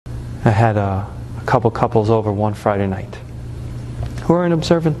I had a couple couples over one Friday night who weren't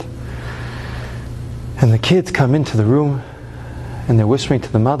observant. And the kids come into the room and they're whispering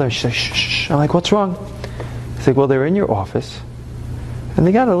to the mother. She says, shh, shh. I'm like, what's wrong? I said, well, they're in your office. And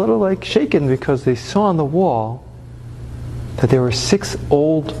they got a little shaken because they saw on the wall that there were 6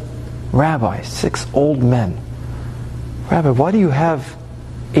 old rabbis, 6 old men. Rabbi, why do you have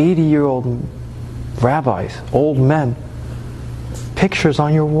 80-year-old rabbis, old men, pictures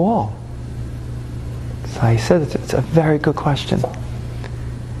on your wall? So I said, it's a very good question.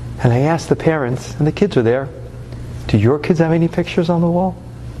 And I asked the parents, and the kids were there, do your kids have any pictures on the wall?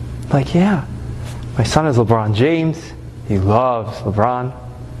 Like, yeah. My son is LeBron James. He loves LeBron.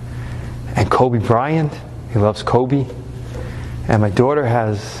 And Kobe Bryant. He loves Kobe. And my daughter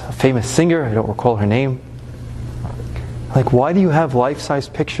has a famous singer. I don't recall her name. Like, why do you have life-size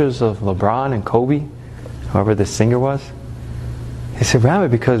pictures of LeBron and Kobe? Whoever this singer was. He said, Rabbi,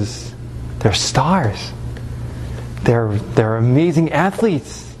 because they're stars. They're amazing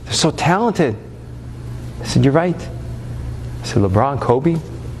athletes. They're so talented. I said, you're right. I said, LeBron, Kobe,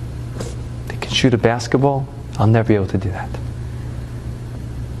 they can shoot a basketball. I'll never be able to do that.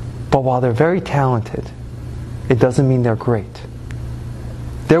 But while they're very talented, it doesn't mean they're great.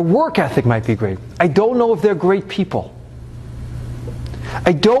 Their work ethic might be great. I don't know if they're great people.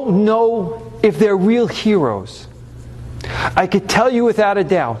 I don't know if they're real heroes. I could tell you without a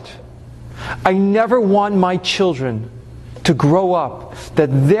doubt, I never want my children to grow up that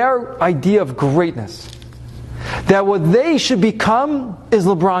their idea of greatness, that what they should become is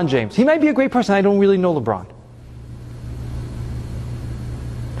LeBron James. He might be a great person. I don't really know LeBron.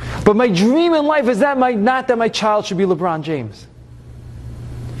 But my dream in life is not that my child should be LeBron James.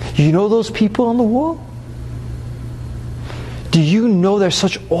 You know those people on the wall? Do you know they're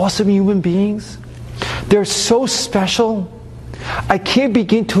such awesome human beings? They're so special. I can't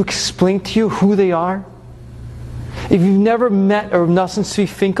begin to explain to you who they are. If you've never met or Nosson Tzvi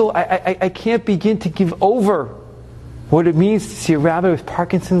Finkel, I can't begin to give over what it means to see a rabbi with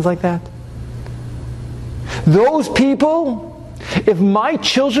Parkinson's like that. Those people, if my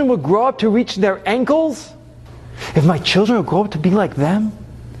children would grow up to reach their ankles, if my children would grow up to be like them,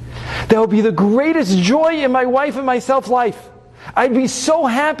 that would be the greatest joy in my wife and myself's life. I'd be so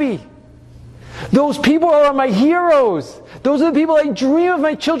happy. Those people are my heroes. Those are the people I dream of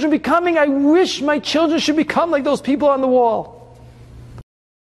my children becoming. I wish my children should become like those people on the wall.